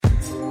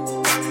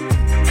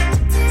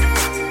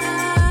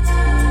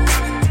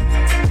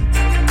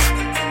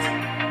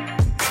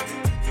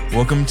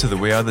Welcome to the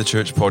We Are the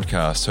Church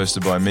podcast,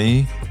 hosted by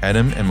me,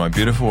 Adam, and my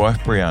beautiful wife,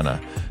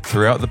 Brianna.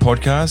 Throughout the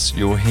podcast,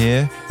 you'll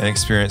hear and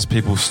experience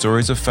people's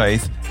stories of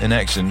faith in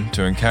action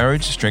to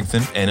encourage,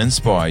 strengthen, and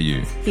inspire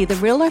you. Hear the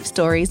real-life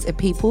stories of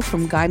people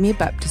from Gymea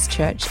Baptist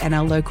Church and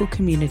our local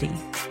community.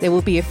 There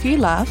will be a few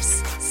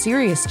laughs,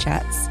 serious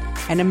chats,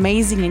 and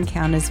amazing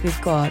encounters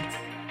with God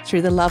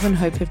through the love and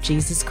hope of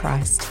Jesus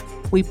Christ.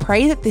 We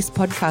pray that this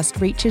podcast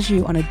reaches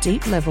you on a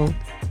deep level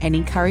and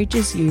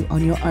encourages you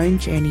on your own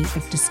journey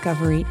of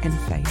discovery and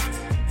faith.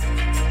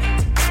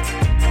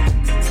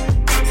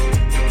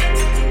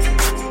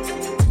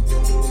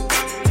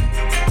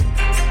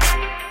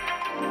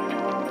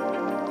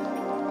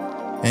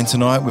 And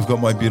tonight we've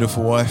got my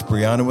beautiful wife,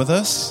 Brianna, with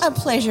us. A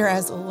pleasure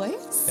as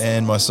always.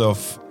 And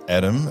myself,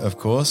 Adam, of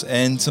course.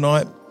 And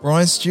tonight,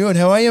 Brian Stewart.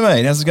 How are you,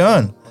 mate? How's it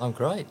going? I'm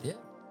great, yeah.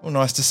 Well,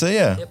 nice to see you.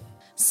 Yep.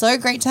 So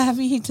great to have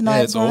you here tonight,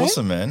 Yeah, it's Brian.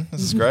 awesome, man.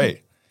 This is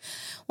great.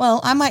 Well,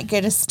 I might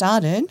get us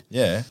started.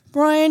 Yeah.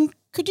 Brian,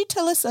 could you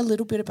tell us a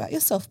little bit about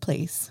yourself,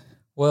 please?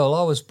 Well,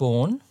 I was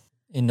born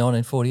in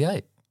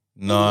 1948,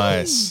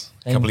 Nice.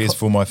 A And couple of years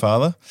for my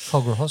father.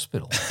 Cogra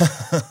Hospital.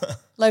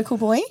 Local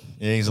boy?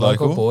 Yeah, he's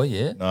local. boy,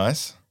 yeah.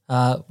 Nice.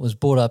 Was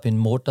brought up in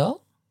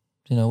Mortdale.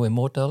 Do you know where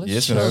Mortdale is?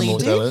 Yes, we know Surely what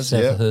do. that is.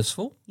 South Yeah. of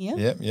Hurstville.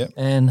 Yeah. Yep.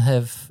 And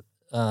have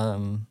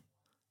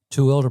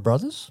two elder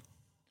brothers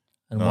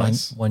and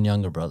Nice. one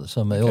younger brother.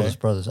 So my Okay. eldest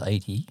brother's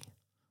 80.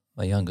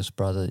 My youngest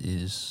brother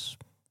is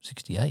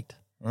 68.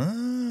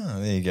 Ah,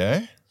 there you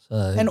go. So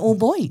And all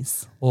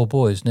boys. all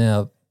boys.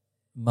 Now,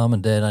 Mum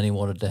and Dad only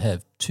wanted to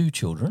have two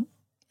children.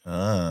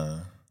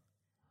 Ah.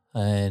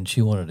 And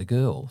she wanted a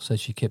girl, so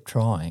she kept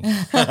trying.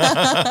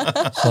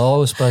 So I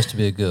was supposed to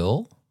be a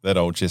girl. That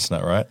old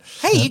chestnut, right?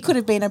 Hey, you could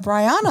have been a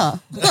Brianna.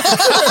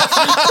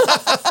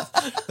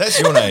 That's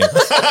your name.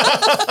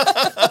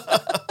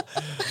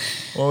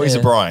 Well, he's a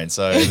Yeah. Brian,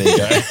 so there you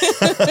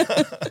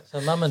go.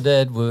 So Mum and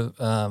Dad were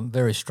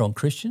very strong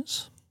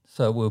Christians.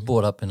 So we were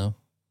brought up in a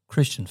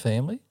Christian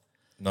family.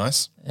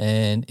 Nice.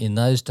 And in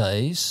those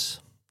days,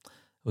 it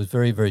was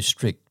very, very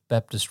strict.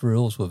 Baptist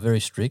rules were very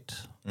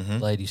strict.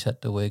 Ladies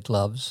had to wear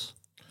gloves,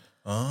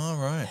 Oh,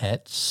 right.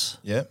 hats,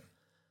 Yep.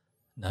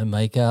 no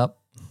makeup,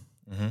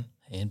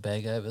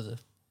 handbag over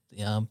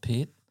the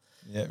armpit.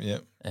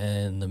 Yep.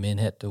 And the men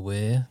had to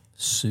wear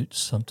suits,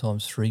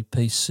 sometimes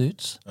three-piece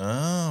suits.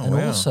 Oh, And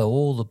wow. also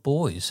all the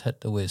boys had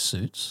to wear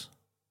suits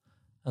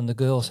and the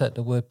girls had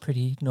to wear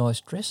pretty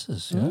nice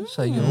dresses, you know.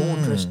 So you're all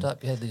dressed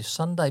up. You had the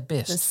Sunday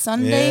best. The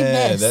Sunday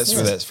yeah, best. that's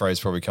where that phrase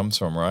probably comes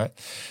from, right?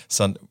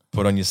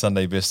 Put on your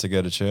Sunday best to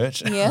go to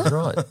church. Yeah.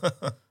 Right.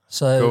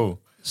 So Cool.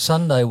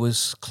 Sunday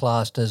was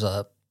classed as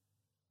the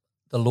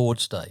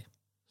Lord's Day.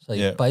 So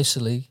Yeah.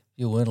 basically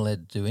you weren't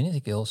allowed to do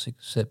anything else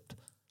except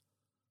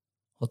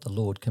what the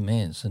Lord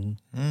commands and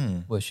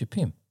worship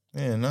him.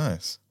 Yeah,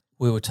 nice.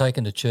 We were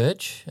taken to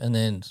church, and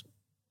then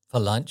for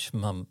lunch,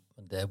 Mum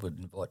and Dad would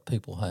invite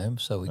people home,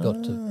 so we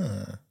got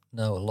to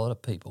know a lot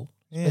of people,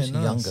 Yeah,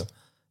 especially nice.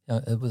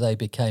 younger. They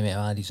became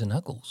our aunties and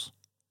uncles.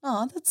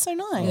 Oh, that's so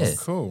nice. Yeah.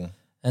 Cool.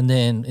 And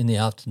then in the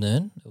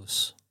afternoon, it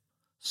was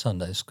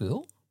Sunday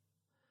school,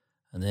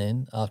 and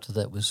then after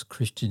that was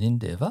Christian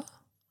Endeavour,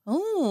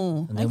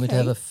 Oh, and then we'd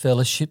have a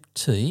fellowship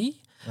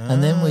tea,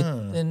 and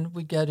then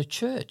we'd go to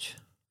church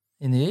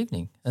in the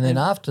evening, and then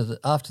after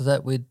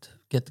that we'd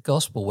get the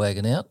gospel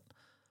wagon out,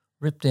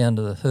 rip down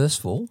to the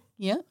Hurstville,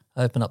 Yeah.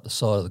 open up the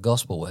side of the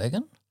gospel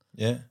wagon,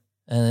 Yeah.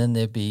 and then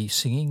there'd be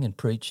singing and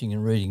preaching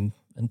and reading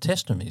and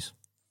testimonies.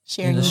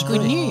 Sharing the good street.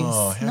 news.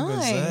 Oh, how good's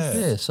nice. that?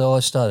 Yeah, so I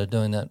started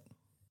doing that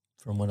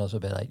from when I was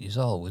about 8 years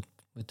old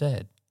with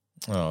Dad.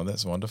 Oh,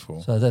 that's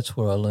wonderful. So that's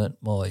where I learnt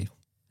my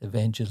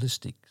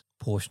evangelistic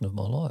portion of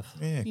my life.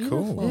 Yeah,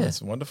 Beautiful. cool. Yeah.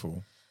 That's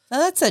wonderful. So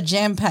that's a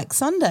jam-packed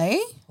Sunday.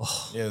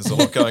 Yeah, there's a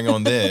lot going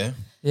on there.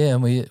 Yeah,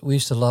 and we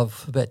used to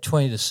love about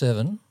 20 to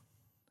 7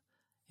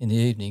 in the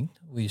evening.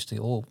 We used to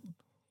all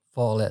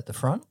file out the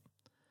front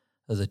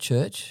of the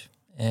church,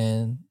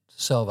 and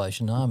the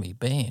Salvation Army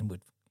band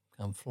would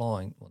come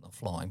flying, well, not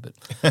flying,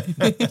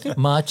 but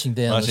marching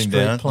down Marching the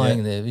street, down,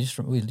 playing their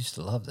instrument. We used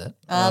to love that.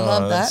 I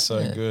love that. That's so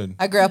Yeah. good.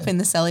 I grew up in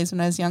the Sallies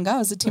when I was younger. I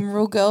was a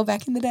Timberall girl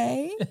back in the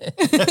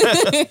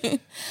day.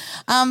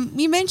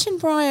 You mentioned,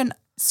 Brian,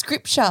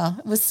 scripture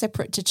was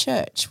separate to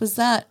church. Was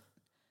that,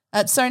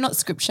 sorry, not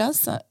scripture.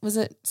 So was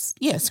it,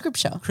 yeah,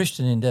 scripture.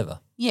 Christian Endeavour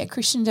Yeah,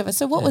 Christian Endeavour.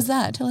 So what was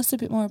that? Tell us a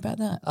bit more about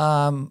that.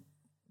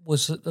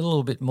 was a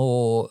little bit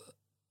more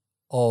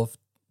of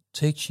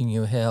teaching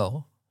you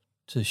how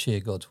to share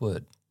God's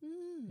word.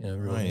 You know,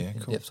 really yeah, in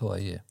cool. depth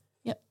way, yeah.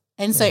 Yep.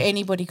 And so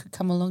anybody could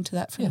come along to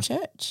that from Yeah.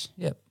 church.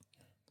 Yep.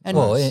 And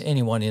Well,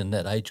 anyone in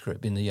that age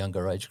group, in the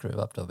younger age group,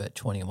 up to about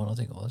 21, I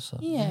think it was. So.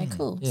 yeah,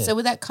 cool. Yeah. So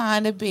would that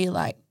kind of be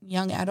like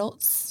young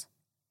adults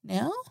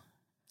now?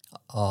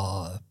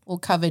 Or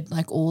covered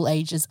like all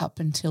ages up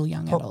until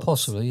young adults?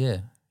 Possibly, yeah.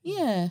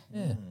 Yeah.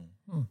 Yeah.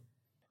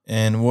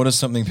 And what is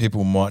something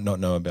people might not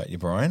know about you,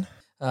 Brian?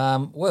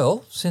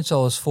 Well, since I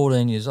was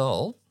 14 years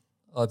old,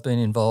 I've been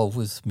involved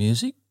with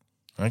music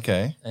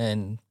Okay.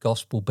 and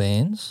gospel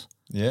bands,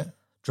 Yeah.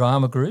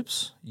 drama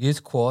groups,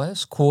 youth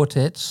choirs,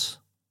 quartets,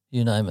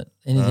 you name it.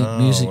 Anything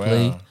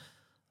musically, wow.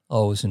 I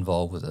was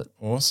involved with it.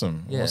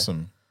 Awesome, Yeah.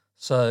 awesome.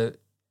 So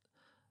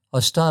I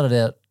started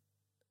out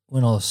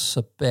when I was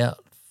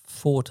about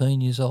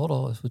 14 years old,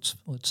 I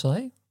would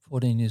say,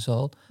 14 years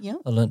old. Yeah.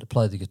 I learned to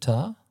play the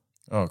guitar.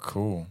 Oh,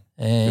 cool.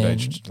 And Good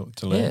age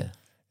to learn.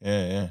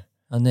 Yeah. Yeah.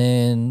 And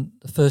then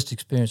the first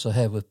experience I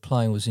had with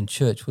playing was in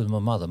church with my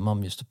mother.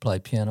 Mum used to play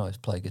piano, I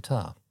used to play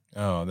guitar.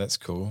 Oh, that's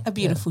cool. A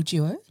beautiful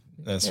duo.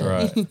 That's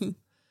right.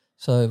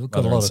 So we've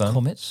got Mother a lot and of son.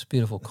 comments,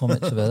 beautiful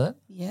comments about that.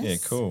 Yes. Yeah,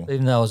 cool.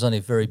 Even though I was only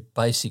a very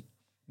basic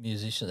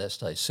musician at that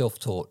stage,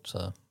 self-taught.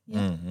 So,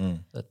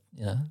 that,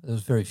 there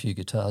was very few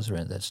guitars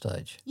around that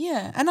stage.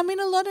 Yeah. And I mean,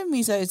 a lot of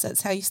musos,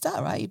 that's how you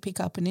start, right? You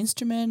pick up an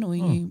instrument or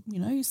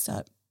you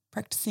start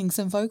practicing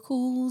some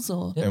vocals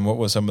or. And what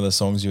were some of the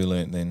songs you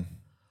learnt then?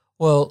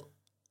 Well,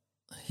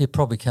 you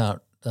probably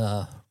can't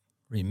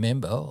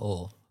remember,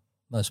 or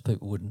most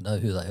people wouldn't know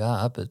who they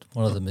are, but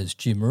one of them is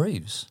Jim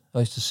Reeves. I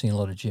used to sing a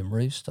lot of Jim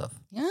Reeves stuff.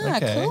 Yeah,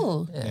 Okay.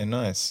 cool. Yeah,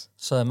 nice.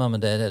 So Mum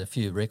and Dad had a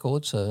few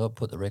records, so I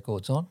put the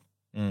records on,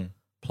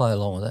 play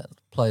along with that,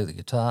 play the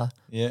guitar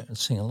Yeah. and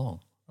sing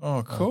along.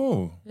 Oh,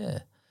 cool. Yeah.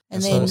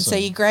 And That's then, awesome. so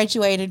you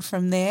graduated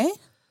from there.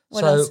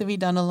 What So- else have you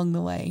done along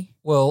the way?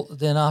 Well,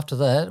 then after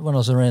that, when I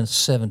was around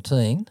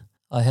 17,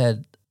 I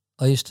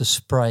used to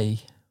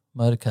spray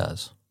motor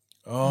cars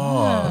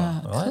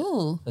Oh, right.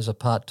 Cool. as a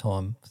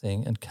part-time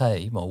thing. And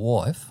Kay, my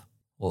wife,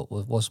 well,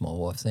 was my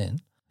wife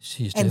then,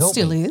 she used to And help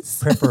still me. is.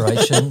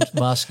 Preparation,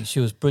 masking. She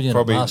was brilliant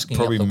at masking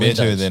probably up the met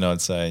her windows. then,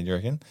 I'd say. Do you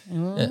reckon?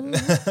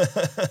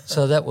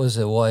 So that was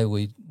a way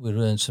we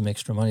earned some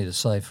extra money to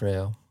save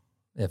for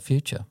our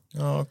future.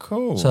 Oh,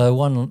 cool. So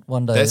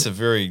one day, That's a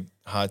very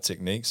hard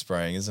technique,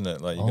 spraying, isn't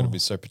it? Like, you've got to be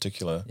so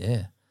particular.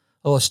 yeah.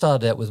 Well, I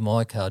started out with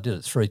my car, did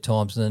it 3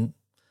 times, and then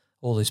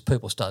all these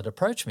people started to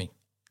approach me.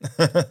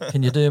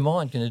 Can you do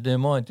mine? Can you do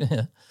mine?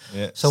 Yeah.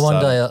 Yeah. So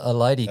one day a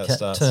lady That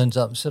starts. turns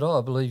up and said, "Oh,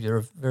 I believe you're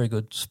a very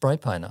good spray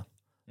painter."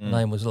 Her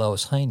name was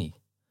Lois Haney.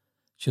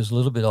 She was a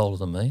little bit older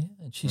than me,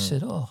 and she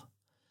said, "Oh,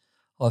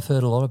 I've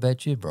heard a lot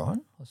about you,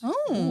 Brian." I said,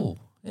 "Oh,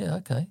 yeah,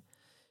 okay."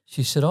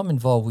 She said, "I'm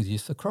involved with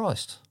Youth for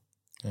Christ."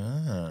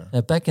 Ah.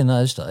 Now, back in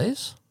those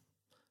days,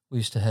 we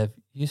used to have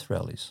youth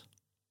rallies,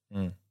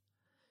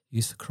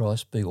 Youth for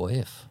Christ,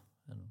 BYF,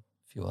 and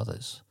a few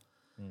others.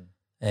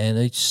 And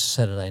each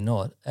Saturday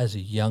night, as a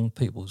young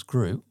people's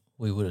group,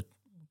 we would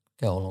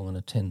go along and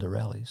attend the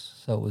rallies.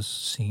 So it was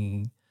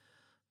singing,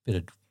 bit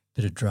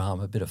of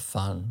drama, a bit of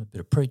fun, a bit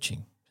of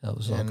preaching. So it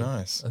was like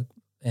nice. a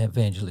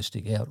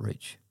evangelistic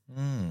outreach.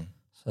 Mm.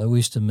 So we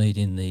used to meet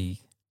in the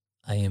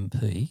AMP,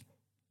 the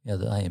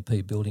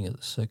AMP building at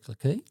the Circular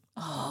Quay.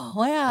 Oh,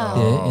 wow.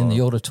 Yeah, in the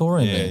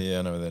auditorium Yeah, there. yeah,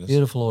 I know where that is.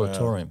 Beautiful Wow.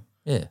 auditorium.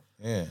 Yeah.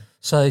 Yeah.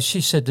 So she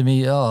said to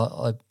me,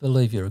 I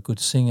believe you're a good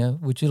singer.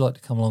 Would you like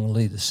to come along and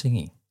lead the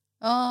singing?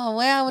 Oh,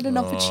 wow. What an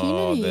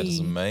opportunity. Oh, that is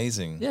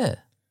amazing. Yeah.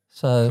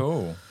 So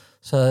Cool.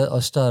 so I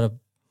started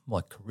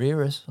my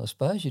career, as I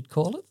suppose you'd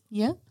call it,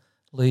 Yeah.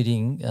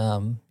 leading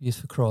Youth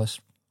for Christ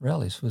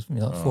rallies with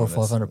 400 or that's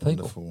 500 people.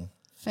 Wonderful.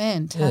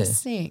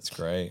 Fantastic. It's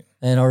great.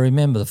 And I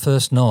remember the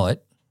first night,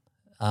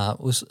 it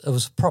was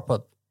a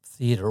proper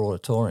theatre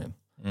auditorium.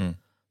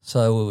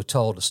 So we were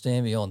told to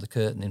stand behind the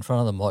curtain in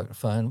front of the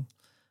microphone,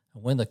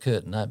 and when the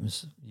curtain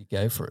opens, you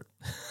go for it.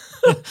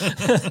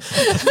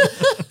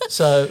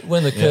 So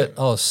when the curtain,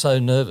 I was so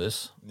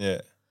nervous.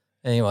 Yeah.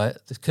 Anyway,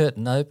 the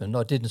curtain opened,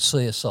 I didn't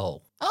see a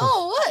soul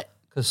Oh, what?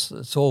 because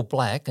it's all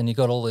black and you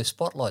got all these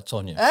spotlights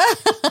on you.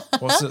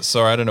 What's it?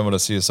 Sorry, I don't know what a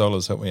sea of soul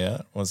is. Help me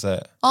out. What's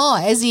that? Oh,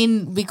 as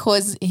in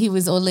because he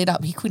was all lit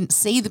up, he couldn't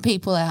see the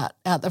people out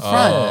the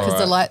front because the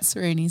right. lights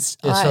were in his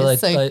Yeah, eyes.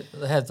 so they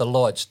had the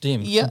lights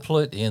dimmed Yeah.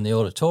 completely in the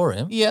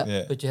auditorium, yeah.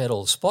 Yeah. but you had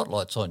all the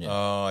spotlights on you.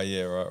 Oh,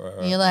 yeah,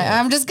 right. You're like,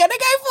 I'm just going to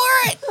go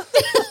for it.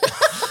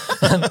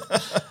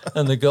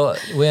 And the guy,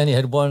 we only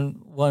had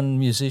one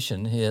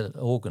musician, he had an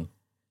organ.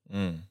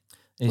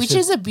 He Which said-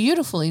 is a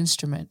beautiful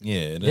instrument. Yeah,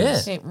 it Yeah.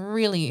 is. It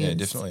really is. Yeah,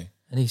 definitely.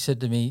 And he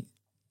said to me,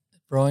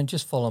 Brian,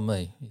 just follow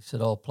me. He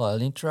said, I'll play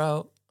an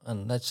intro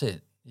and that's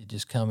it. You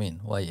just come in,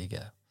 away you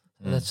go.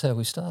 So that's how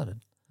we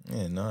started.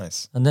 Yeah,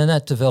 nice. And then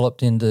that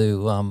developed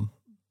into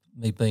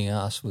me being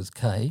asked with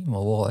Kay, my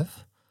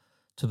wife,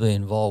 to be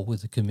involved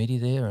with the committee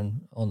there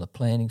and on the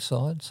planning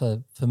side.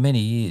 So for many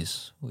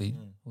years we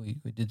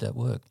did that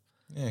work.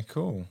 Yeah,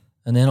 cool.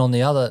 And then on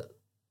the other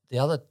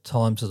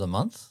times of the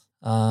month,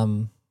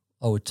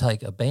 I would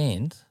take a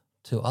band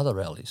to other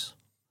rallies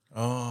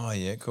Oh,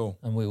 yeah, cool.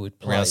 and we would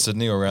play Around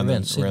Sydney or around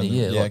Sydney,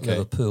 the, like okay.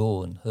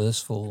 Liverpool and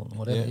Hurstville and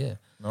whatever, yeah.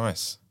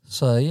 Nice.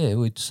 So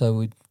we'd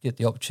get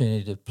the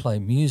opportunity to play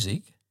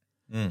music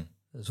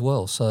as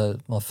well. So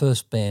my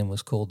first band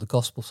was called the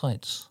Gospel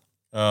Saints.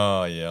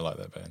 Oh, yeah, I like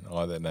that band. I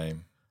like that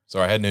name.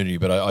 Sorry, I hadn't heard of you,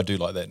 but I do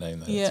like that name,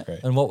 though. Yeah. That's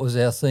great. And what was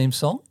our theme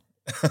song?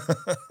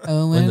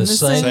 Oh, When the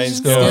Saints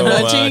go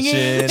marching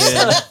in.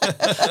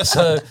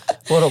 So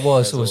what it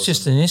was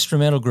just an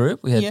instrumental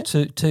group. We had Yeah.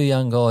 two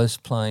young guys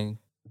playing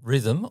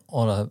rhythm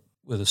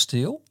with a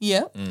steel,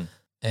 Yeah.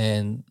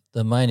 and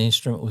the main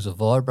instrument was a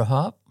vibra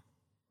harp,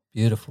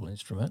 beautiful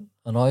instrument.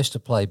 And I used to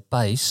play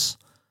bass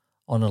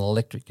on an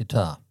electric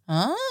guitar.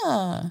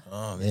 Ah.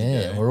 Oh, there you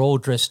And go. we're all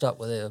dressed up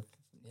with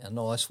our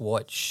nice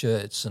white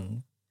shirts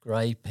and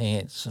grey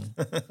pants and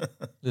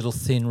little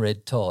thin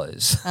red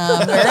ties.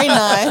 Very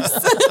nice.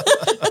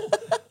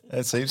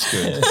 That's heaps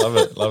good. Love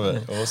it. Love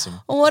it. Awesome.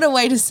 What a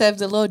way to serve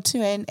the Lord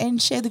too,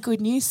 and share the good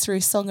news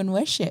through song and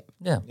worship.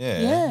 Yeah.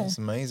 Yeah. It's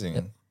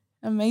amazing.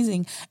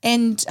 Amazing.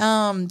 And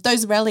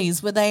those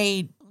rallies, were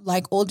they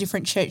like all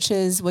different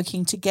churches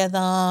working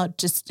together,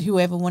 just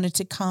whoever wanted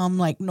to come?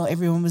 Like not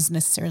everyone was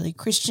necessarily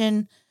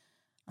Christian.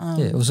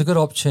 It was a good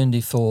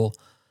opportunity for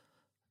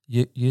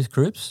youth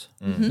groups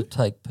to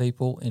take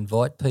people,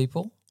 invite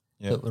people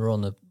that were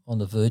on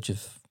the verge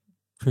of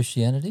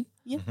Christianity.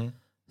 Yep.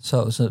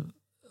 So it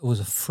was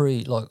a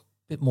free, like a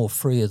bit more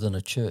freer than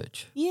a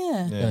church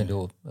Yeah. going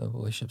to a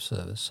worship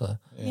service. So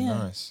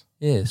Nice.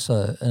 and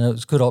it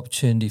was a good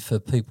opportunity for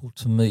people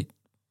to meet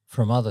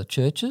from other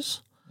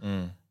churches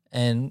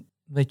and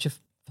meet your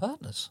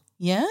partners.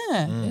 Yeah.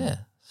 Yeah.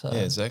 So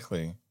Yeah,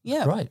 exactly.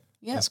 Yeah. great.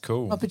 Yeah. That's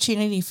cool.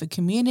 Opportunity for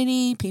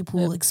community,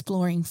 people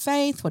exploring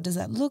faith. What does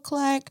that look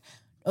like?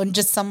 Or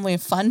just somewhere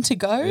fun to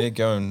go. Yeah,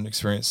 go and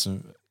experience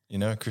some,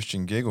 a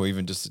Christian gig, or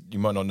even just, you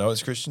might not know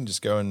it's Christian,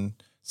 just go and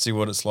see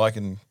what it's like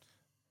and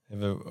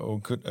have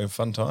a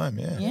fun time.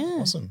 Yeah. Yeah.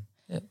 Awesome.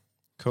 Yeah.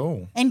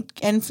 Cool.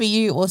 And for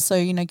you also,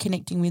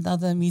 connecting with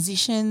other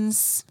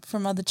musicians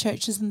from other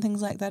churches and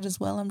things like that as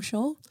well, I'm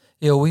sure.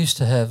 Yeah, we used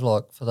to have,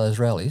 like, for those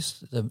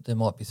rallies, there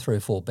might be 3 or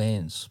 4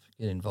 bands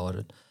get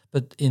invited.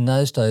 But in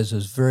those days, it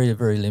was very,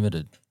 very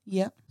limited.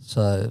 Yeah.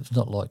 So it's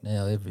not like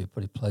now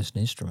everybody plays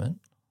an instrument.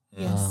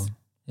 Yes.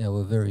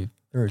 We're very,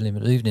 very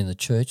limited. Even in the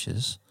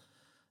churches,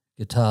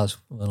 guitars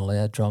weren't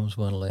allowed, drums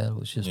weren't allowed. It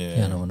was just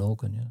piano and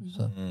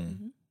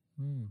organ.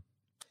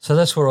 So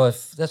that's where I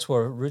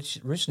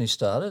originally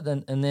started,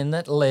 and then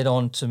that led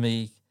on to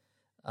me.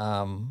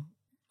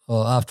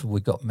 After we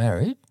got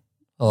married.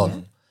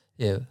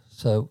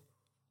 So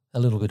a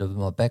little bit of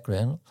my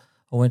background.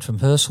 I went from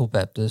Hurstville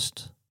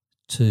Baptist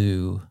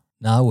to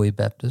Naui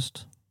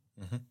Baptist.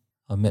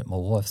 I met my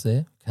wife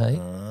there, Kay,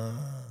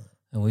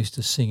 and we used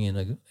to sing in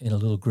a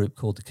little group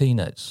called the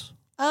Keynotes.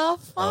 Oh,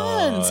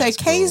 fun. Oh, so that's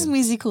Kay's cool.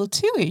 musical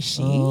too, is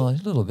she? Oh, a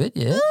little bit,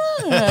 yeah.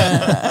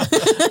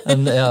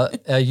 And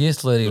our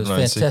youth leader was a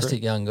Good-known fantastic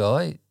secret. young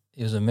guy.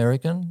 He was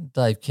American,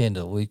 Dave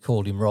Kendall. We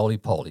called him Roly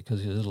Poly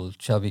because he was a little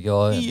chubby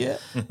guy. And Yeah.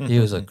 he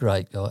was a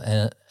great guy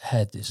and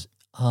had this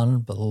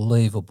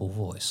unbelievable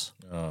voice.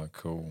 Oh,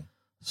 cool.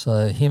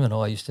 So him and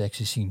I used to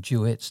actually sing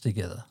duets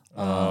together.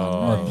 Oh,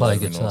 I'd play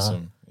that'd been guitar.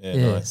 Awesome. Yeah,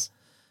 Yeah. nice.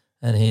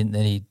 And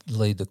then he'd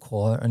lead the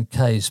choir. And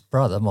Kay's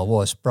brother, my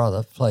wife's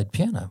brother, played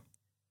piano.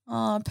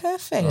 Oh,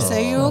 perfect. So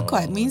you're all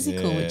quite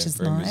musical, yeah, which is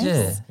very nice.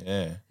 musical.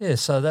 Yeah. Yeah,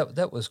 so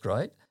that was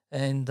great.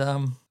 And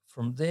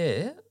from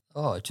there,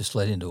 it just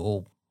led into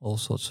all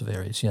sorts of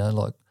areas.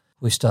 Like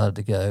we started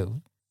to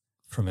go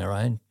from our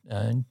own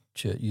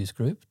church youth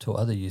group to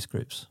other youth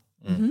groups.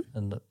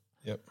 And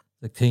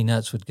the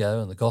Keynotes would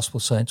go and the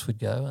Gospel Saints would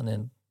go,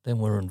 and then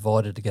we were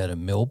invited to go to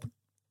Melbourne.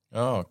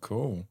 Oh,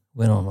 cool.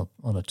 Went on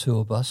a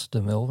tour bus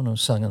to Melbourne and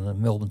sung in the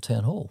Melbourne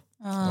Town Hall.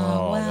 Oh,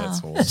 Oh, wow.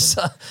 that's awesome.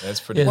 So, That's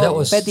pretty yeah, cool. that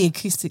was- Bet the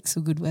acoustics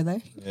were good, were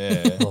they?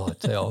 Yeah. I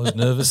tell you, I was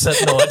nervous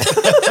that night.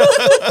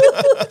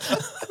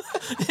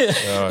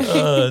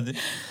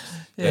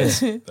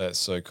 That's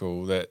so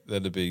cool.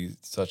 That'd be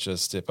such a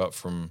step up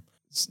from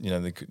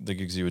the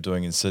gigs you were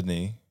doing in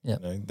Sydney. Yeah.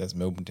 That's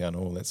Melbourne Town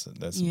Hall. That's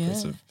Yeah.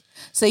 impressive.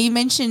 So you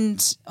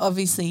mentioned,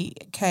 obviously,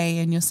 Kay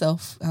and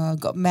yourself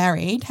got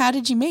married. How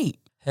did you meet?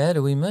 How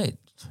do we meet?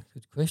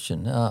 Good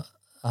question.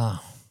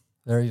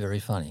 Very, very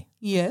funny.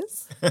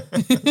 Yes.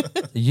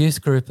 The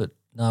youth group at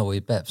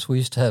Naui Baps, we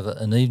used to have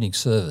an evening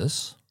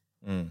service,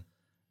 and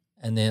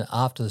then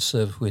after the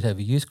service we'd have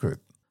a youth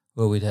group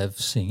where we'd have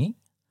singing,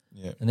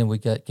 and then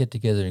we'd get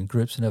together in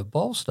groups and have a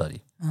Bible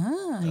study.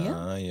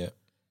 Yeah. Yeah.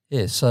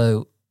 Yeah,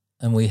 so,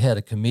 and we had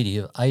a committee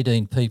of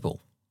 18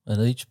 people,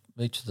 and each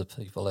of the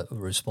people that were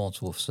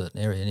responsible for a certain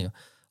area. Anyway,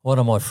 one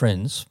of my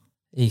friends,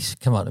 he's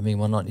come up to me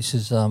one night, he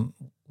says,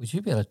 would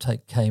you be able to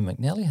take Kay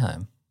McNally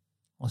home?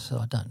 I said,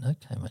 I don't know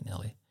Kay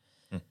McNally.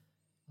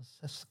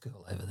 That's the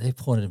girl over there,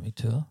 pointed me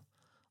to her.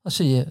 I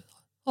said, yeah,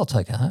 I'll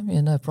take her home.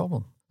 Yeah, no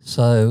problem.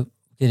 So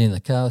get in the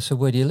car. I said,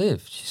 where do you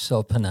live? She said,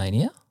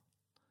 Panania.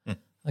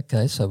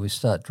 Okay, so we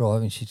start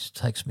driving. She just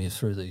takes me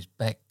through these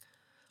back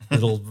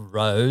little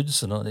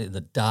roads and in the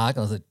dark.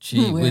 And I thought,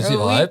 gee Where whiz, are I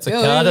we hope the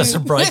car going?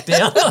 doesn't break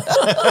down.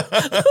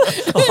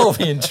 I'll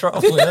be in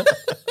trouble.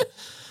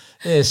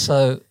 Yeah,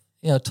 so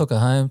I took her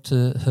home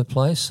to her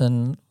place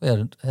and we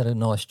had a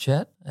nice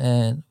chat.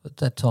 And at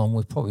that time, we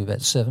were probably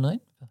about 17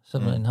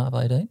 and a half,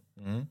 18.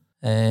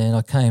 And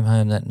I came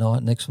home that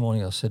night. Next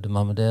morning I said to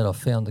Mum and Dad, I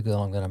found the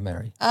girl I'm going to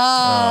marry.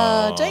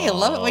 Oh, don't you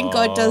love it when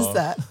God does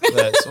that?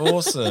 That's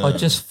awesome. I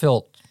just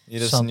felt you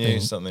just something.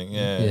 knew something.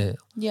 Yeah. Yeah.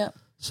 Yeah.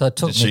 So it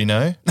took Did me. she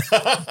know?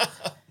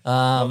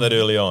 Not that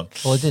early on.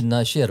 Well, I didn't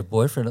know she had a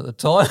boyfriend at the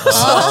time.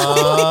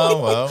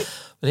 Oh well.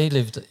 But he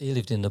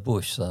lived in the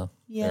bush, so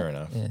Yeah. Fair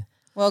enough. yeah.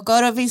 Well,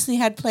 God obviously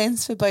had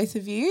plans for both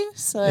of you.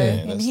 So,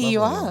 and that's here you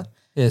lovely. are.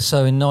 Yeah, so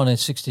in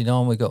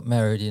 1969 we got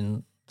married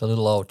in the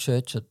little old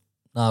church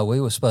we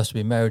were supposed to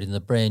be married in the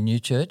brand new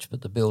church,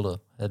 but the builder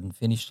hadn't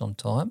finished on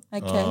time.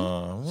 Okay.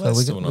 Well, So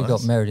that's still we nice.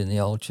 got married in the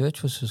old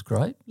church, which was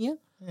great. Yeah.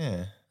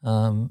 Yeah.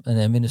 And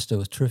our minister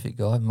was a terrific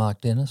guy, Mark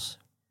Dennis.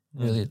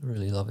 Really,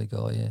 really lovely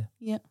guy, yeah.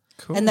 Yeah.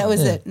 Cool. And that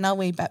was Yeah. at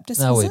Nulwee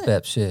Baptist, No, was we it?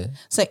 Baps, yeah.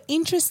 So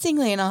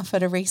interestingly enough,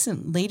 at a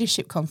recent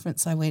leadership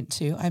conference I went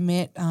to, I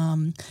met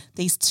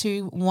these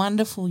two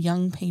wonderful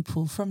young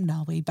people from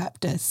Nulwee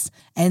Baptist,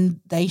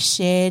 and they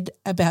shared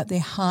about their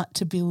heart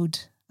to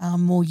build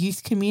more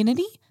youth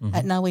community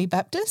at Nulwee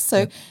Baptist.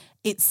 So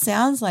it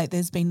sounds like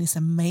there's been this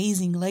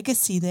amazing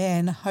legacy there,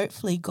 and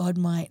hopefully God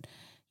might,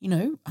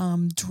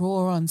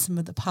 draw on some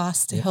of the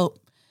past to help,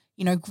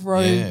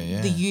 grow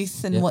the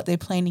youth and what they're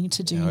planning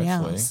to do now.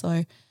 hopefully.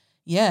 So,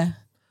 yeah.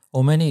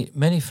 Well,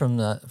 many from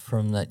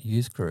that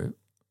youth group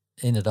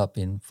ended up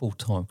in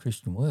full-time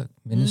Christian work,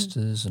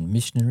 ministers and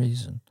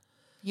missionaries, and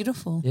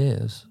Beautiful. yeah,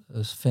 it was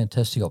a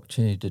fantastic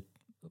opportunity to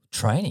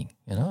training,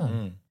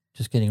 and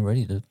just getting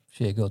ready to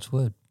share God's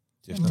word.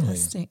 Definitely.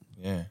 Fantastic.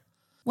 Yeah.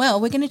 Well,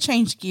 we're going to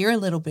change gear a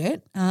little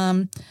bit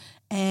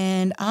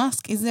and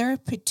ask, is there a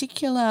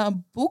particular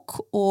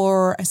book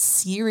or a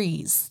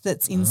series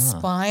that's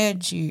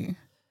inspired you?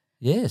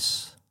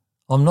 Yes,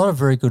 I'm not a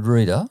very good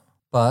reader,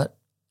 but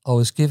I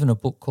was given a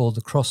book called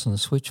The Cross and the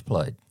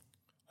Switchblade,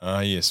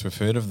 Yes, we've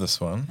heard of this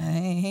one.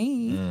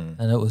 Hey.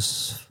 and it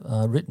was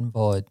written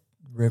by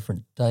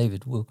Reverend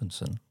David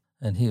Wilkinson,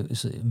 and he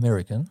was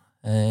American,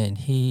 and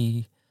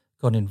he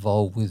got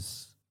involved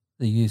with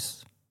the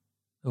youth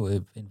who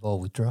were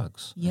involved with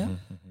drugs. Yeah.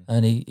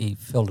 And he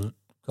felt that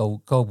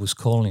God was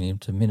calling him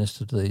to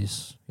minister to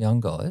these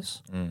young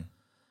guys.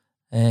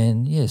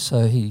 And,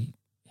 so he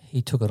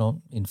took it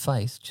on in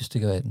faith just to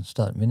go out and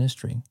start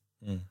ministering.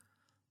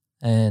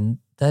 And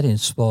that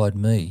inspired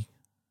me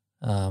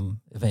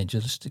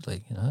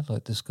evangelistically,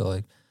 like this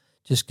guy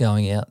just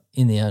going out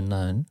in the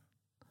unknown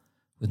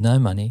with no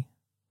money,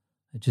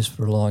 just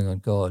relying on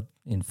God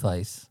in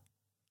faith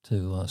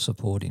to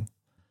support him.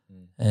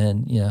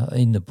 And,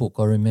 in the book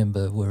I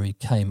remember where he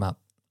came up,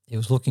 he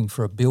was looking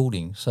for a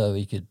building so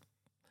he could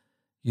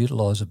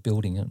utilise a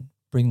building and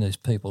bring these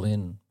people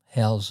in,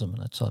 house them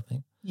and that type of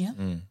thing. Yeah.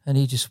 And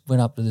he just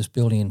went up to this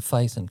building in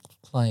faith and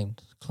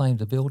claimed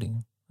the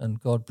building, and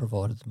God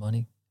provided the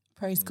money.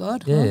 Praise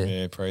God. Yeah.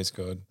 Yeah, praise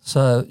God.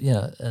 So,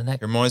 and that,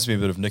 It reminds me a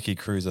bit of Nicky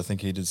Cruz. I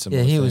think he did some.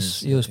 he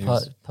was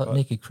part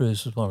Nicky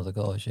Cruz was one of the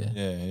guys,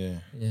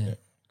 Yeah.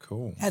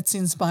 Cool. That's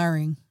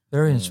inspiring.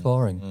 Very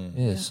inspiring.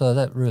 Yeah. So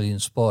that really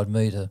inspired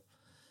me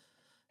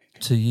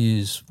to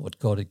use what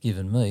God had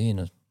given me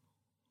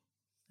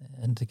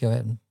and to go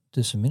out and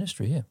do some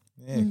ministry,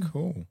 Yeah,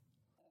 cool.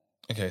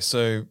 Okay,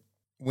 so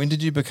when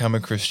did you become a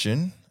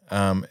Christian?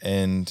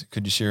 And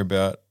could you share a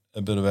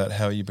bit about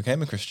how you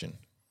became a Christian?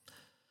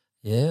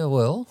 Yeah,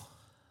 well,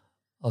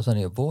 I was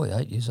only a boy,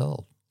 8 years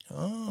old.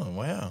 Oh,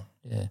 wow.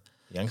 Yeah.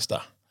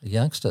 Youngster. A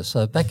youngster.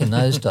 So back in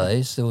those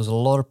days, there was a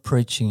lot of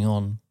preaching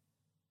on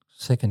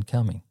Second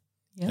Coming.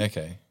 Yeah.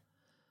 Okay.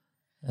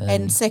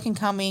 And Second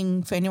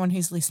Coming, for anyone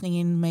who's listening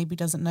in, maybe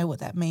doesn't know what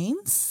that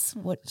means.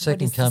 What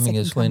Second is the Coming second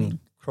is coming? when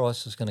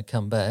Christ is going to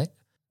come back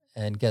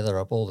and gather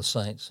up all the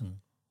saints, and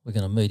we're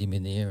going to meet him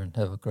in the air and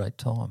have a great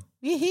time.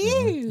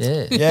 Yoo-hoo.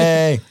 Yeah.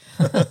 Yay.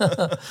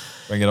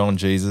 Bring it on,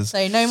 Jesus.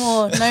 So no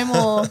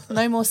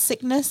more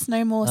sickness,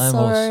 no more No more-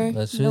 sorrow,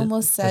 that's no it.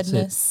 more That's it.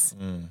 sadness.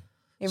 Mm.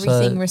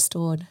 Everything So-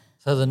 restored.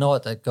 So the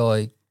night that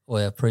guy,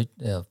 our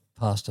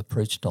pastor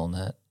preached on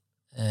that,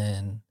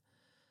 and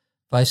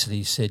basically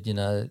he said,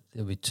 there'll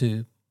be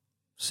two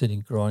sitting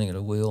grinding at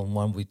a wheel, and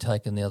one will be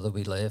taken, the other will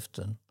be left,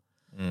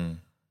 and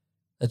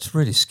it's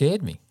really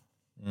scared me.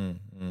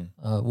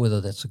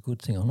 Whether that's a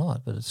good thing or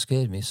not, but it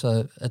scared me.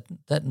 So at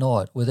that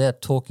night,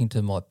 without talking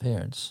to my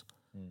parents,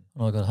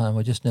 when I got home,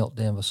 I just knelt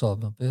down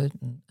beside my bed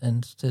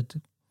and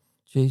said,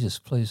 Jesus,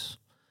 please,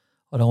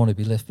 I don't want to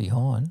be left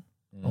behind.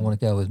 I want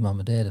to go with Mum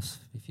and Dad.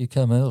 If you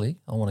come early,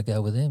 I want to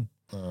go with them.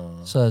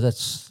 So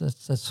that's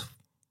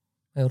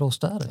how it all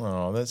started.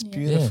 Oh, that's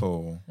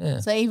beautiful. Yeah.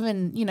 So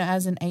even,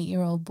 as an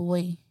 8-year-old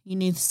boy, you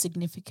knew the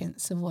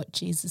significance of what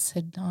Jesus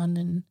had done.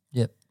 And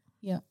Yep.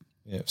 yeah.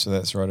 Yeah, so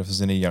that's right. If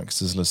there's any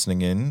youngsters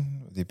listening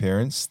in with your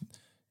parents,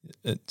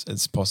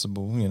 it's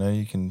possible.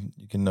 You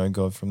can know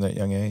God from that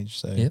young age.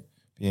 So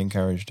be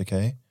encouraged.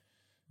 Okay.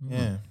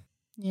 Yeah.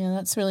 Yeah,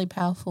 that's really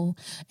powerful.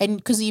 And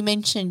because you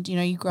mentioned,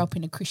 you grew up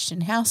in a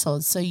Christian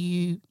household, so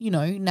you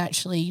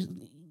naturally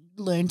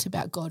learned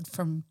about God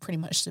from pretty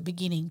much the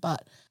beginning.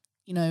 But,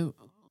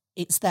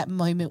 it's that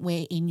moment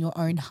where in your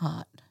own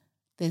heart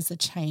there's a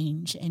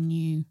change, and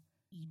you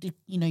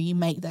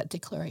make that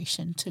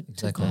declaration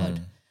to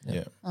God.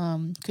 Yeah.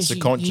 Because It's a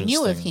you conscious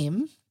knew of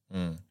thing.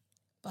 him,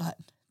 but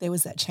there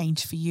was that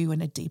change for you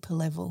on a deeper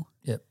level.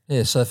 Yep.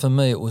 Yeah, so for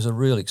me it was a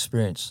real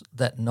experience.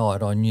 That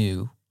night I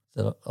knew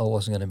that I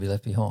wasn't going to be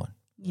left behind.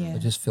 Yeah. I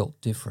just felt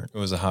different. It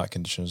was a heart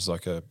condition. It was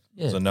like it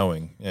was a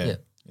knowing. Yeah.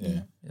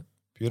 Yep.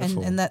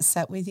 Beautiful. And that's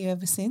sat with you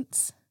ever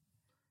since?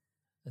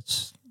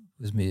 It's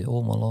with me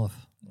all my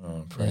life.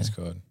 Oh, praise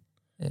God.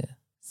 Yeah.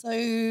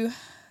 So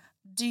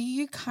do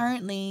you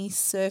currently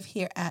serve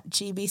here at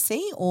GBC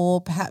or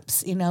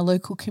perhaps in our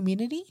local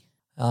community?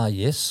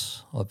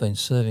 Yes, I've been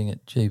serving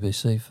at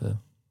GBC for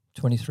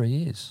 23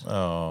 years.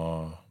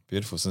 Oh,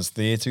 beautiful. Since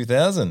the year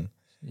 2000.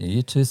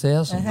 Year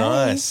 2000. Hey,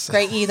 Nice.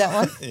 Great year, that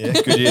one. Yeah,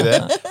 good year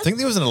that. I think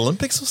there was an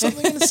Olympics or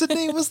something in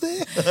Sydney, was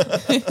there?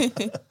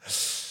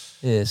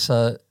 Yeah,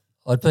 so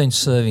I'd been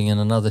serving in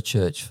another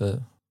church for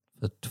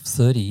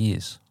 30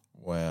 years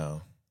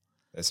Wow.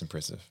 That's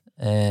impressive.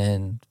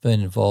 and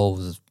been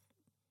involved with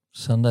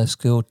Sunday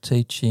school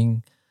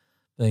teaching,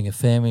 being a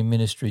family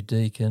ministry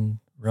deacon,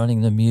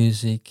 running the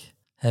music,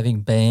 having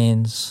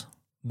bands,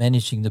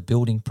 managing the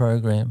building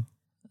program.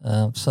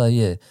 So,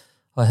 yeah,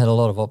 I had a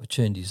lot of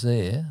opportunities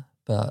there,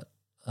 but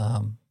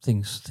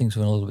things went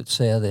a little bit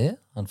sour there,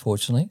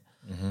 unfortunately.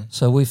 Mm-hmm.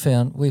 So we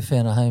found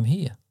a home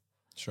here.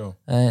 Sure.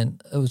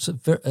 And it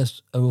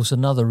was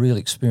another real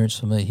experience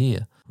for me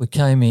here. We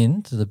came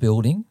into the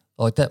building,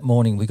 like that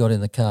morning we got in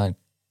the car and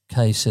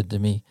Kay said to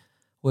me,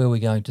 "Where are we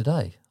going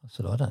today?" I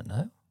said, "I don't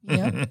know."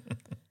 Yeah.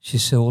 She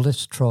said, "Well,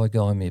 let's try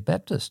Guyamere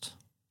Baptist."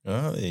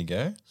 Oh, there you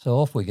go. So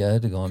off we go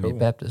to Guyamere Cool.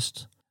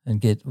 Baptist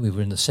and we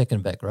were in the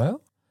second back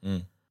row.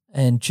 Mm.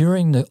 And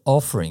during the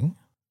offering,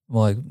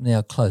 my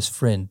now close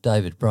friend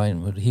David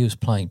Brainwood, he was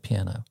playing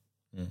piano.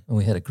 Mm. And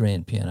we had a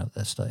grand piano at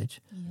that stage.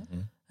 Yeah.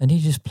 Mm. And he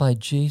just played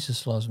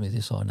 "Jesus Loves Me,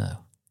 This I Know."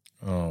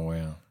 Oh,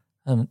 wow.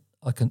 And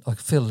I can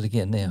feel it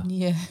again now.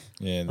 Yeah.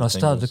 Yeah. And I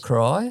started to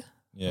cry.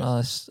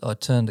 Yeah. I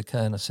turned to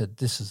Kay and I said,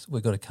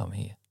 we've got to come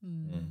here.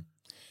 Mm.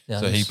 Yeah,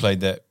 So he this- played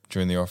that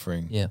during the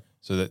offering. Yeah,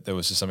 So that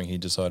was just something he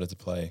decided to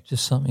play.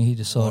 just something he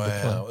decided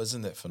to Wow, play.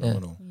 isn't that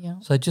phenomenal? Yeah.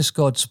 So just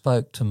God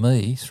spoke to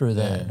me through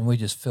that Yeah. and we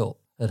just felt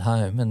at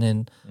home. And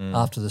then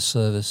after the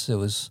service, there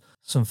was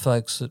some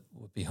folks that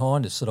were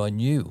behind us that I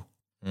knew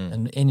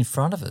and in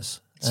front of us.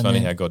 It's And funny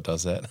then- how God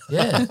does that.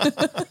 Yeah.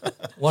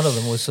 One of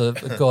them was a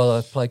guy that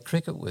I played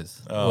cricket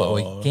with,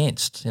 or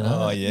against, you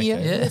know. Oh, yeah. Yeah.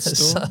 Okay. Yeah, That's,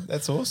 still, so-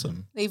 that's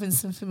awesome. Even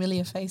some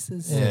familiar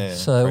faces. Yeah.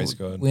 So praise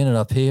God. we ended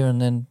up here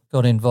and then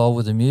got involved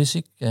with the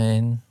music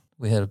and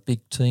we had a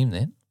big team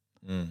then.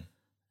 Mm.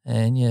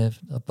 And, yeah,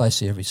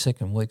 basically every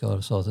second week I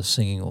was either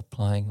singing or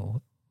playing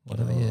or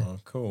whatever, yeah. Oh,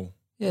 cool.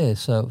 Yeah,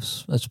 so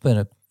it's been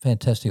a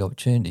fantastic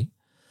opportunity.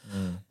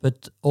 Mm.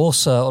 But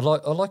also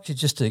I'd like you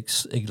just to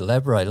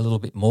elaborate a little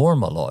bit more on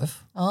my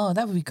life. Oh,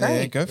 that would be Yeah,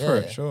 great. go for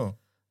Yeah. it, sure.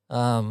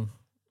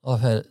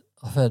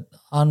 I've had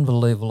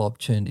unbelievable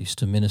opportunities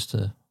to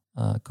minister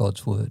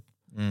God's word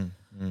Mm.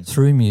 Mm.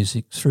 through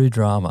music, through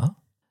drama,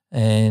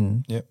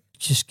 and Yep.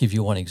 just give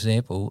you one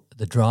example.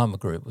 The drama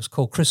group was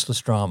called Chrysalis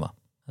Drama,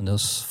 and there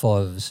was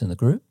 5 of us in the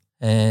group,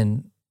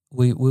 and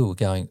we were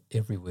going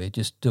everywhere,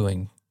 just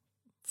doing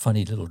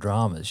funny little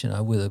dramas, you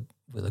know,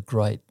 with a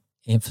great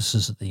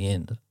emphasis at the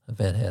end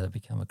about how to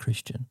become a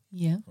Christian.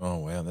 Yeah. Oh,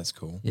 wow, that's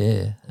cool. Yeah, I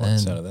like the and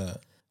sound of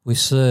that. we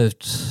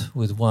served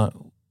with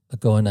a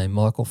guy named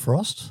Michael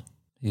Frost.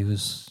 He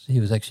was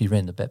actually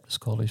ran the Baptist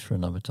College for a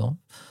number of time.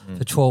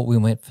 We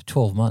went for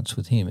 12 months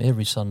with him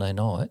every Sunday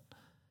night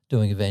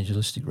doing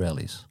evangelistic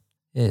rallies.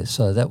 Yeah,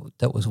 so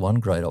that was one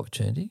great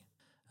opportunity.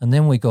 And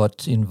then we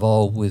got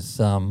involved with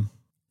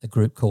a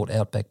group called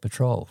Outback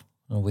Patrol.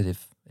 I don't know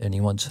if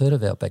anyone's heard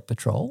of Outback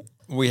Patrol.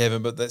 We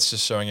haven't, but that's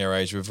just showing our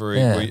age. We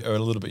Yeah. are a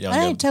little bit younger.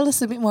 Hey, tell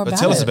us a bit more but about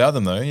tell it. us about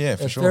them, though. Yeah,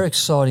 for A sure. very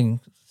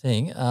exciting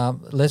thing.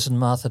 Les and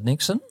Martha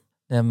Nixon.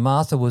 Now,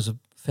 Martha was a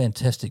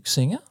fantastic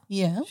singer.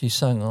 Yeah. She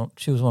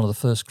was one of the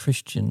first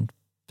Christian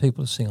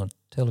people to sing on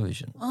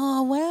television.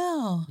 Oh,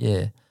 wow.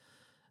 Yeah.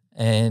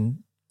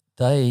 And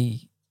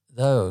they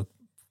were a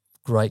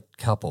great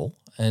couple,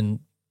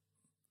 and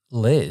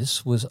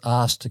Les was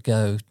asked to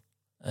go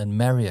and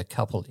marry a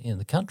couple in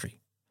the country.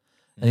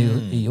 And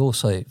he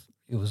was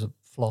a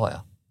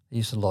flyer. He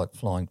used to like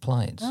flying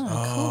planes.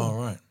 Oh,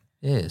 right.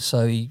 Yeah,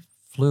 so he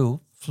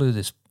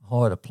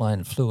hired a plane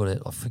and flew it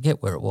out. I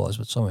forget where it was,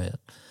 but somewhere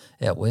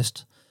out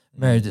west.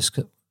 Married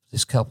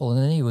this couple,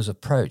 and then he was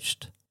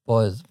approached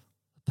by the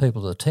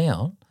people of the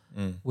town.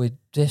 We're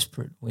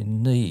desperate. We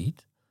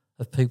need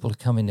of people to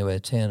come into our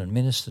town and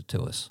minister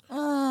to us.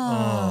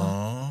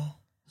 Oh.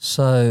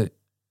 So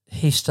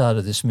he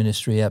started this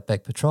ministry,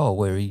 Outback Patrol,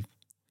 where he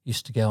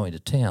used to go into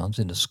towns,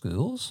 into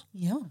schools,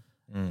 Yeah.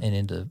 and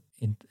into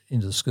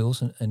the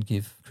schools and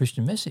give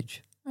Christian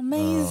message.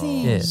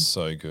 Amazing. Yeah.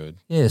 So good.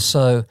 Yeah,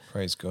 so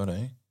Praise God,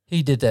 eh?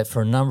 he did that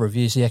for a number of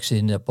years. He actually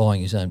ended up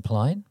buying his own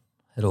plane,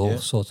 had all Yeah.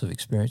 sorts of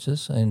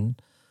experiences.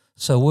 And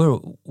so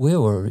we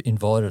were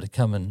invited to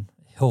come and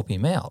help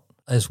him out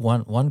as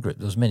one group.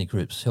 There was many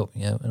groups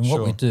helping out. And what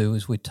Sure. we do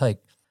is we take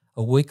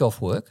a week off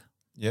work,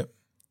 Yep.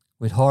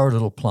 we'd hire a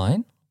little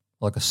plane,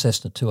 like a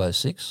Cessna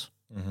 206,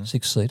 Mm-hmm.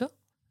 6-seater,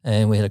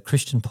 and we had a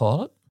Christian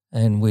pilot,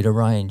 and we'd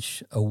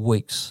arrange a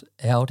week's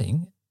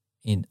outing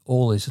in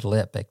all these little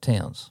outback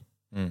towns.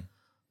 Mm.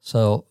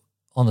 So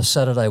on the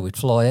Saturday we'd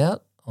fly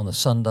out. On the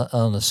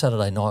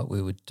Saturday night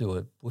we would do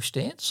a bush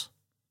dance.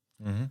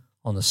 Mm-hmm.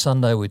 On the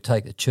Sunday we'd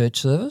take the church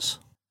service,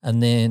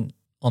 and then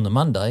on the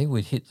Monday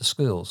we'd hit the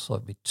schools. So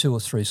it'd be 2 or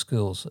 3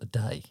 schools a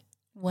day.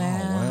 Wow.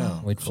 Oh,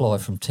 wow. We'd fly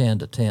from town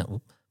to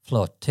town,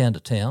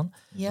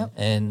 Yep.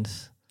 and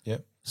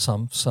Yep.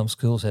 some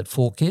schools had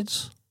 4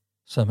 kids,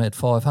 some had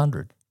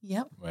 500.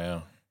 Yep.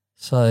 Wow.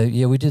 So,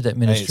 yeah, we did that Hey,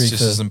 ministry it's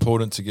just as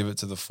important to give it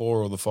to the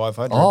 4 or the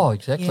 500. Oh,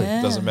 exactly. Yeah.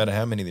 It doesn't matter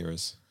how many there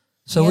is.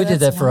 So Yeah, we did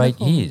that's that for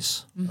wonderful. 8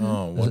 years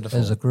Oh, wonderful.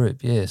 as a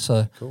group, yeah.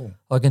 So Cool.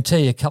 I can tell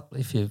you a couple,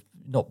 if you're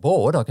not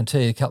bored, I can tell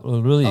you a couple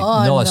of really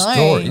Oh, nice no.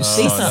 stories. This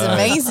Oh, is no.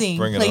 amazing.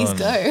 Bring it Please on.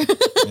 go.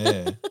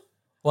 Yeah.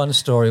 One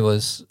story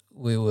was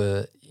we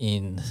were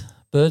in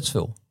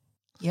Birdsville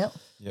Yep.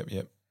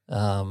 Yep.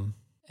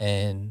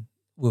 and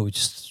we would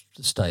just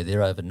stay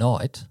there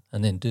overnight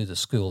and then do the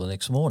school the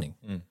next morning.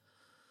 Mm.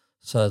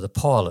 So the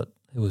pilot,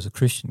 who was a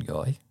Christian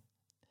guy,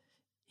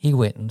 he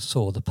went and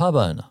saw the pub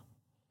owner.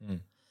 Mm.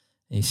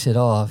 He said,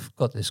 "Oh, I've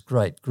got this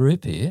great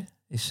group here."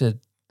 He said,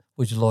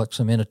 "Would you like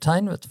some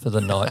entertainment for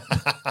the night?"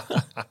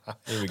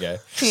 Here we go. And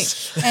he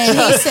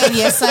said,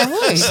 yes, I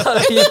would. So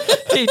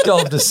he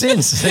dobbed us in.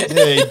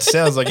 Yeah, it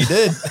sounds like he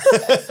did.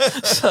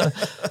 So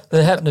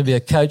there happened to be a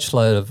coach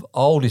load of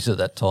oldies at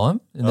that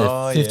time in their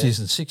Oh, 50s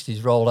and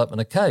 60s rolled up in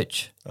a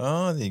coach.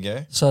 Oh, there you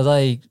go. So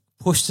they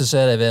pushed us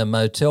out of our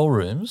motel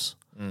rooms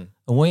and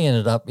we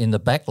ended up in the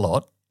back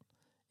lot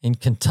in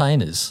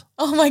containers.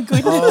 Oh, my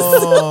goodness.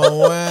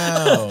 Oh,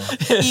 wow.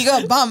 You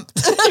got bumped.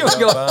 We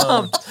got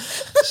pumped.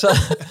 So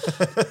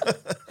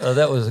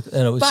that was,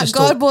 and it was But just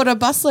God brought a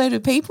busload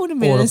of people to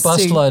brought a minister.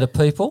 busload of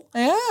people.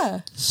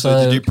 Yeah.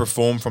 So did you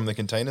perform from the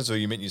containers or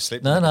you meant you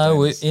slept in the No,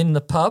 we're containers? in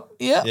the pub.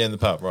 Yeah. Yeah, in the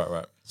pub.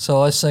 Right.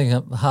 So I sang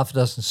half a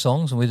dozen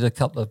songs and we did a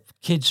couple of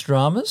kids'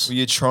 dramas. Were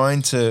you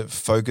trying to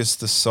focus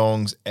the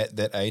songs at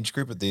that age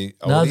group, at the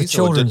oldies? No, the or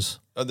children's.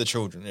 the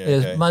children, yeah. Yeah,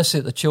 Okay. mostly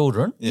at the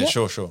children. Yeah,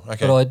 sure.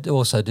 Okay. But I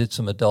also did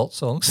some adult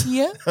songs.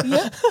 Yeah.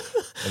 Yeah.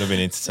 It'd have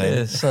been entertaining.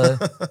 Yeah, so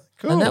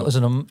Cool. and that was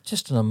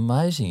just an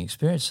amazing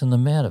experience, and the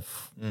amount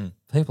of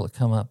people that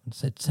come up and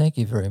said, "Thank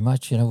you very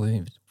much." You know,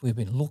 we've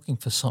been looking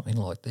for something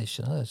like this.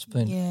 You know, it's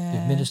been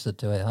Yeah. it ministered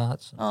to our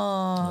hearts.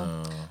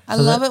 Oh, I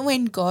So love it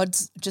when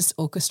God's just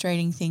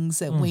orchestrating things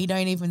that Mm. we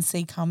don't even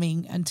see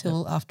coming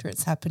until after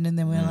it's happened, and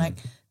then we're like,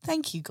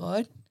 "Thank you,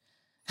 God.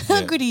 How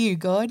Yeah. good are you,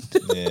 God?"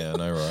 Yeah, I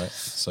know, right?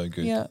 So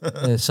good. Yeah.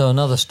 Yeah, so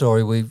another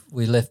story,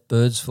 we left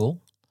Birdsville,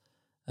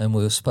 and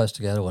we were supposed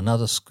to go to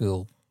another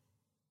school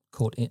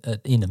called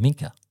at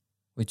Inaminka,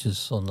 which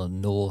is on the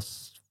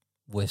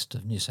northwest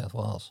of New South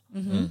Wales,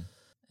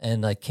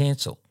 and they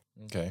cancelled.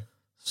 Okay.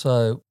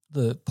 So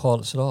the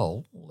pilot said,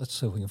 "Oh, let's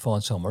see if we can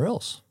find somewhere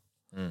else."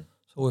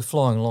 So we're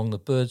flying along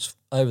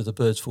over the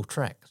Birdsville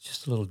track,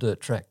 just a little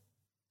dirt track.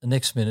 The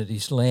next minute,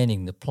 he's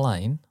landing the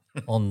plane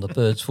on the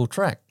Birdsville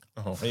track.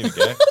 Oh, here we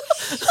go.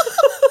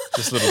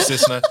 Just a little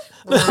Cessna.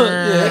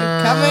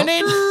 Coming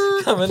in.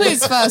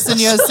 Please fasten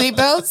your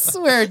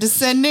seatbelts. We're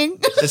descending.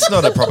 It's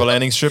not a proper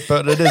landing strip,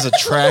 but it is a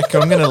track.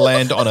 I'm going to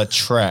land on a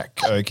track,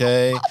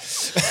 okay?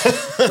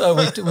 So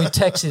we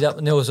taxied up,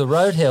 and there was a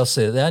roadhouse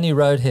there, the only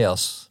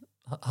roadhouse,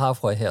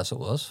 halfway house it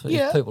was, for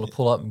Yeah. people to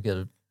pull up and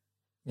get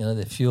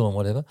their fuel and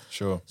whatever.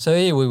 Sure. So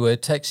here we were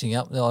taxiing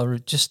up.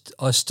 And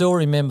I still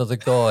remember the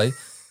guy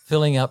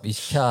filling up his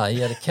car. He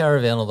had a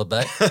caravan on the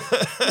back.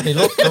 He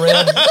looked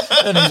around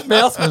and his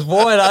mouth was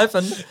wide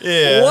open.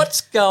 Yeah.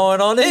 What's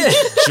going on here?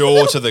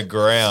 Jaw to the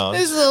ground.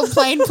 This little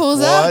plane pulls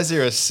Why up. is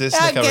there a Cessna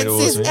Out coming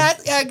towards me?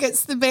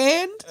 gets the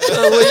band.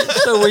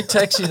 So we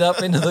taxied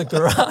up into the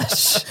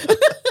garage.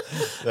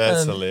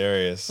 That's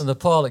hilarious. And the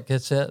pilot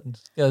gets out and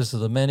goes to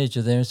the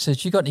manager there and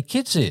says, "You got any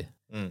kids here?"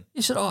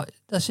 He said, "Oh,"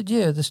 I said,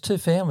 "Yeah, there's 2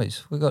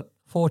 families. We've got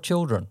 4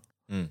 children.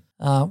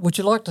 Would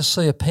you like to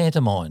see a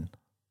pantomime?"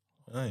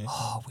 Oh, yeah.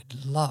 "Oh,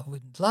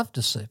 we'd love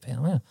to see a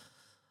pantomime."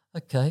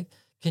 "Okay,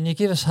 can you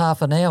give us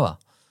half an hour?"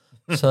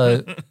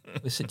 So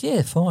we said,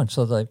 "Yeah, fine."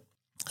 So they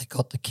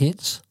got the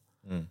kids,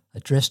 they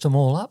dressed them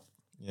all up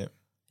Yep.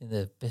 in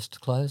their best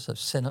clothes. They've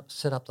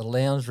set up the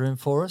lounge room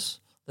for us.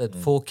 They had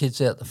 4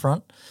 kids out the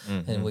front,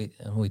 and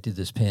we did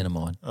this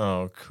pantomime.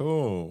 Oh,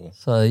 cool.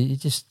 So you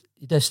just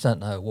don't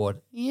know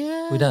what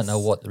Yeah. we don't know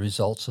what the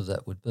results of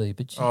that would be,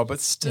 but Oh, but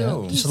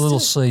still, just a little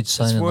seed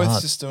sown it's in the worth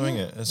heart. just doing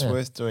it. It's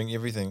worth doing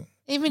everything.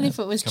 Even if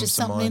it was Comes just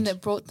to something mind.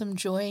 that brought them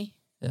joy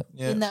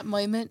Yeah. in that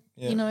moment,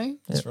 you know.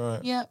 That's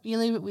right. Yeah, you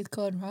leave it with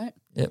God, right?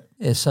 Yep.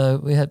 Yeah. So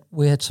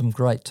we had some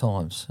great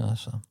times.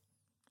 So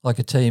I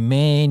could tell you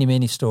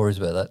many stories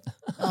about that.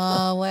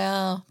 Oh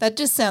wow, that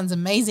just sounds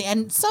amazing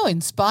and so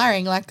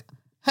inspiring. Like,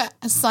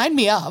 sign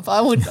me up.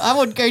 I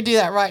would go do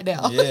that right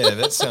now. Yeah,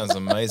 that sounds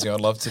amazing. I'd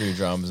love to do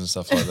dramas and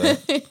stuff like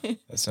that.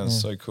 That sounds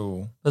so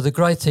cool. But the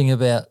great thing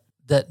about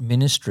that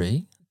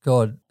ministry,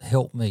 God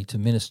helped me to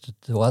minister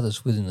to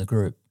others within the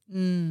group.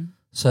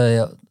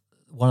 So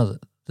one of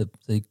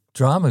the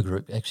drama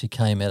group actually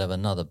came out of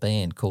another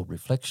band called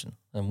Reflection,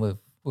 and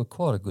we're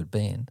quite a good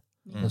band.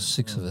 There's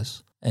 6 of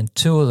us, and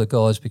 2 of the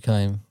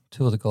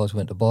guys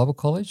went to Bible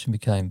college and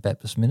became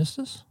Baptist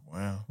ministers.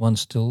 Wow.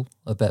 One's still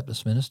a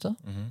Baptist minister,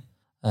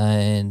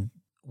 and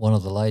one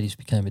of the ladies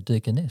became a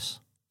deaconess.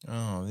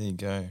 Oh, there you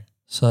go.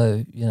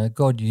 So,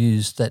 God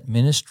used that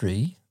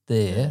ministry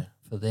there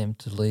for them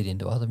to lead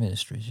into other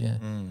ministries, yeah.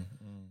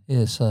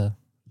 Yeah, so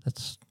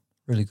that's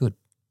really good.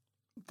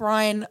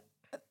 Brian,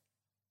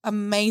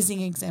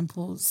 amazing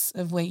examples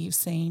of where you've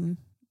seen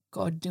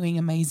God doing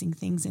amazing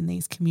things in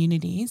these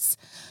communities.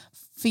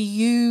 For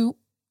you,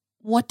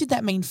 what did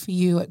that mean for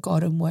you at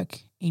God and Work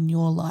in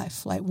your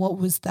life? Like, what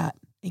was that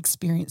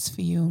experience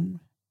for you, and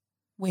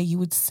where you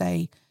would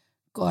say,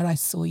 God, I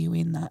saw you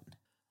in that?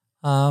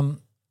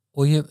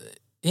 Well, you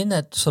in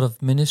that sort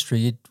of ministry,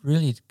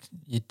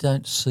 you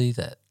don't see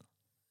that.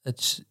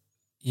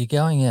 You're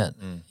going out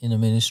in a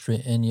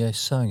ministry and you're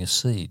sowing a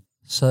seed.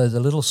 So the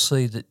little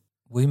seed that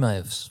we may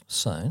have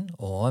sown,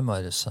 or I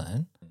might have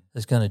sown,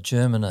 is going to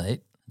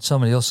germinate.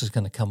 Somebody else is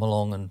going to come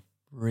along and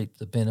reap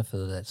the benefit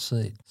of that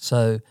seed.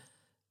 So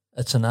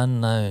it's an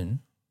unknown.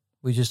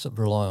 We just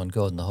rely on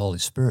God and the Holy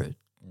Spirit.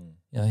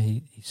 You know,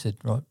 he said,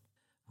 right,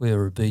 we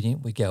are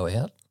obedient. We go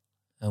out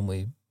and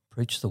we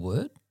preach the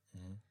word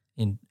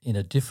in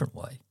a different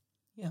way,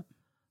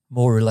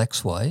 more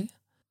relaxed way,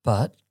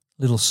 but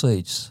little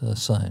seeds are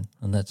sown,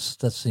 and that's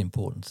the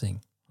important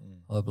thing,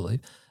 I believe.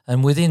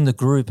 And within the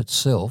group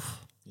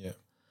itself,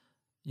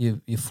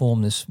 you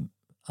form this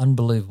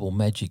unbelievable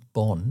magic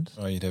bond.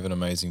 Oh, you'd have an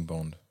amazing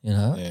bond. You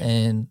know,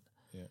 and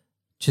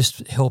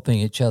just helping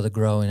each other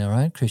grow in our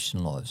own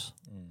Christian lives.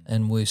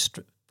 And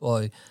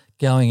by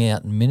going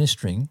out and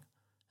ministering,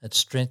 it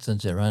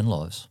strengthens our own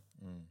lives.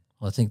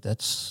 I think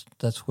that's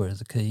where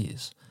the key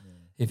is.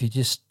 If you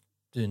just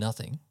do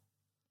nothing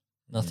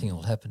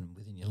will happen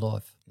within your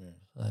life.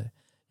 So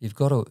you've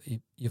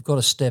got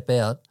to step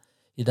out.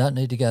 You don't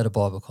need to go to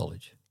Bible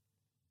college.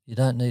 You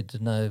don't need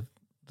to know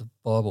the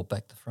Bible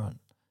back to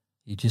front.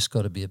 You just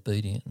got to be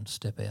obedient and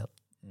step out.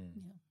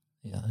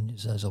 And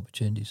use those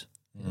opportunities.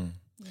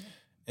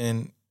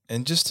 And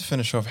just to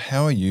finish off,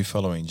 how are you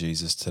following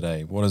Jesus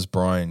today? What does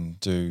Brian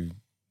do,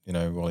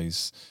 while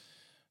he's,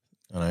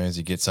 as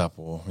he gets up,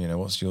 or,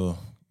 what's your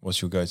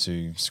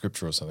go-to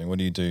scripture or something? What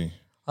do you do?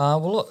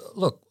 Well,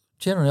 look,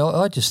 generally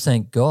I just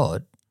thank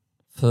God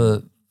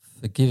for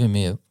giving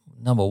me,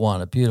 number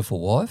one, a beautiful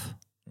wife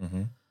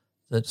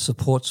that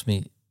supports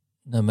me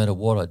no matter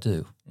what I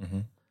do.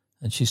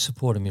 And she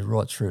supported me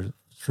right through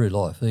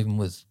life. Even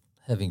with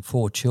having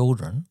 4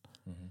 children,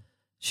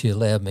 she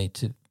allowed me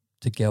to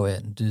go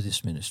out and do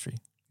this ministry.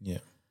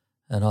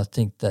 And I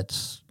think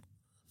that's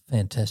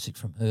fantastic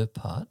from her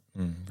part.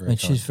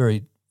 She's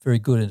very, very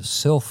good in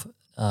herself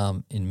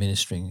in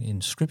ministering in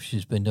Scripture.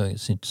 She's been doing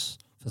it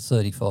for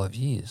 35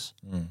 years.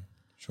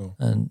 Sure.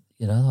 And,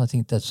 I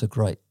think that's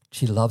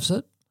she loves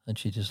it, and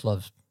she just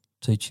loves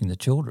teaching the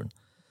children.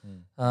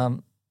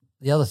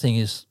 The other thing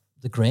is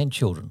the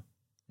grandchildren.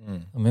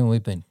 I mean,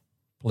 we've been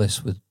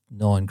blessed with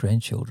 9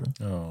 grandchildren.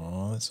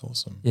 Oh, that's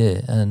awesome.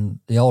 Yeah, and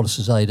the oldest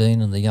is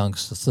 18 and the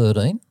youngest is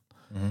 13.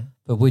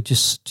 But we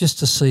just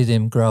to see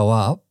them grow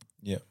up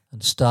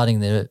and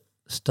starting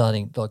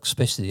like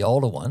especially the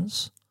older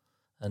ones,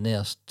 and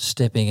now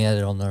stepping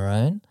out on their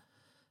own,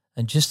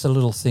 and just the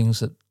little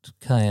things that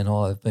Kay and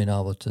I have been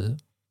able to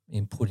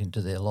input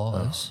into their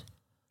lives.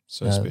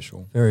 So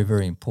special. Very,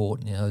 very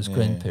important, as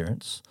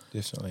grandparents.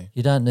 Definitely.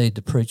 You don't need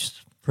to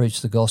preach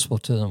the gospel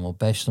to them or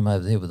bash them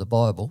over there with the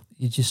Bible.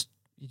 You just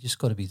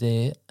got to be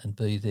there and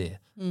be there.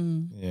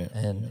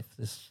 And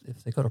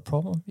if they've got a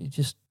problem, you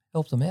just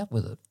help them out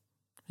with it.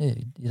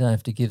 You don't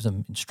have to give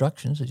them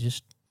instructions.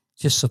 It's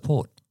just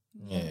support.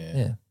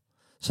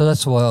 So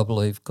that's why I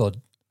believe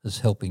God is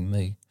helping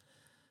me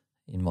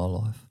in my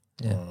life.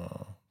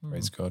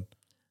 Praise God.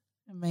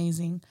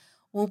 Amazing.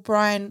 Well,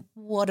 Brian,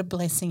 what a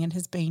blessing it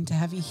has been to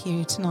have you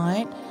here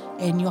tonight,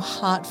 and your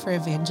heart for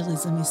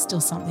evangelism is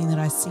still something that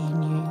I see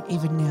in you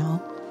even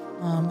now,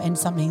 and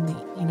something that,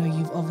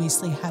 you've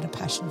obviously had a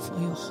passion for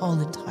your whole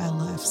entire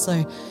life.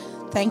 So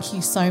thank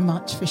you so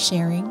much for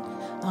sharing.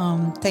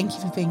 Thank you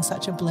for being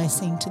such a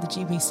blessing to the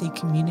GBC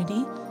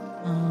community,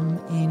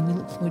 and we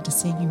look forward to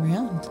seeing you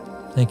around.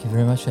 Thank you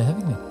very much for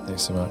having me.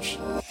 Thanks so much.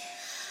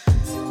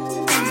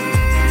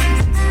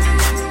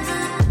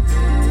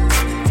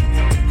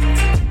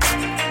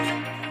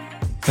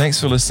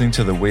 Thanks for listening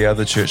to the We Are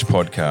the Church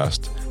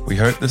podcast. We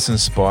hope this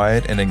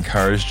inspired and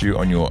encouraged you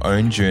on your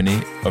own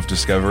journey of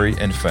discovery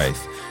and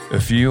faith.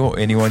 If you or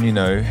anyone you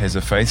know has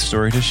a faith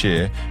story to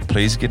share,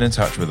 please get in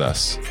touch with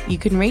us. You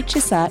can reach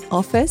us at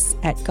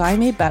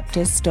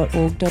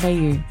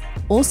office@guymerebaptist.org.au.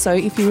 Also,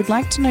 if you would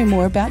like to know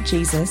more about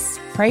Jesus,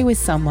 pray with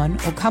someone,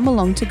 or come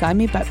along to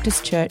Guyme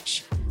Baptist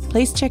Church,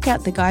 please check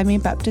out the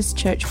Guyme Baptist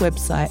Church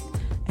website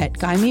at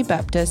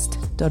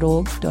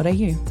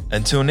guymerebaptist.org.au.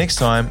 Until next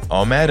time,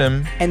 I'm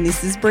Adam. And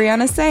this is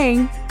Brianna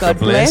saying, God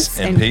bless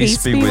and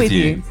peace be with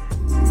you.